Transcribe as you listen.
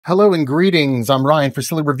Hello and greetings. I'm Ryan for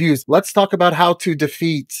Silly Reviews. Let's talk about how to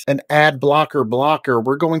defeat an ad blocker.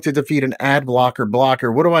 We're going to defeat an ad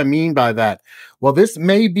blocker. What do I mean by that? Well, this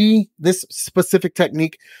specific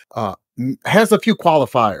technique has a few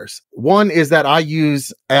qualifiers. One is that I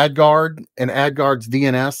use AdGuard and AdGuard's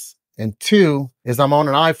DNS. And two is I'm on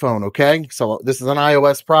an iPhone, okay? So this is an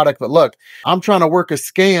iOS product, but look, I'm trying to work a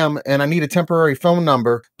scam and I need a temporary phone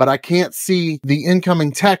number, but I can't see the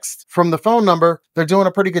incoming text from the phone number. They're doing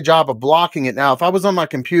a pretty good job of blocking it. Now, if I was on my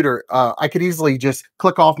computer, I could easily just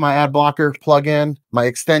click off my ad blocker plugin, my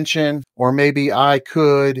extension, or maybe I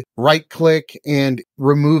could right click and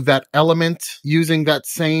remove that element using that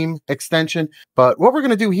same extension. But what we're going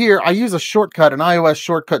to do here, I use a shortcut, an iOS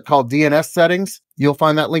shortcut called DNS settings. You'll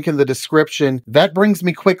find that link in the description. That brings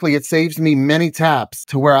me quickly. It saves me many taps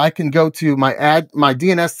to where I can go to my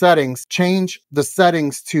DNS settings, change the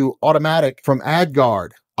settings to automatic from AdGuard.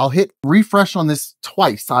 I'll hit refresh on this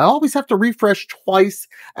twice. I always have to refresh twice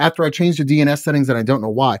after I change the DNS settings, and I don't know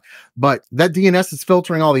why. But that DNS is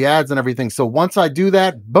filtering all the ads and everything. So once I do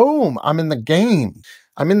that, boom, I'm in the game.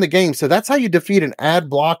 So that's how you defeat an ad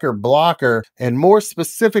blocker. And more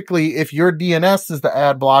specifically, if your DNS is the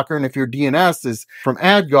ad blocker and if your DNS is from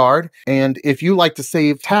AdGuard, and if you like to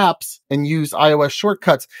save taps and use iOS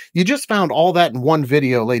shortcuts, you just found all that in one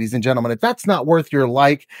video, ladies and gentlemen. If that's not worth your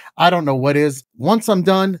like, I don't know what is. Once I'm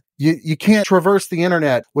done, you can't traverse the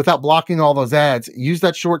internet without blocking all those ads. Use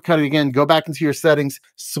that shortcut again, go back into your settings,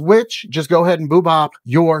 switch, just go ahead and boop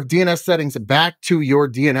your DNS settings back to your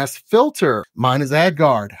DNS filter. Mine is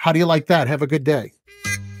AdGuard. How do you like that? Have a good day.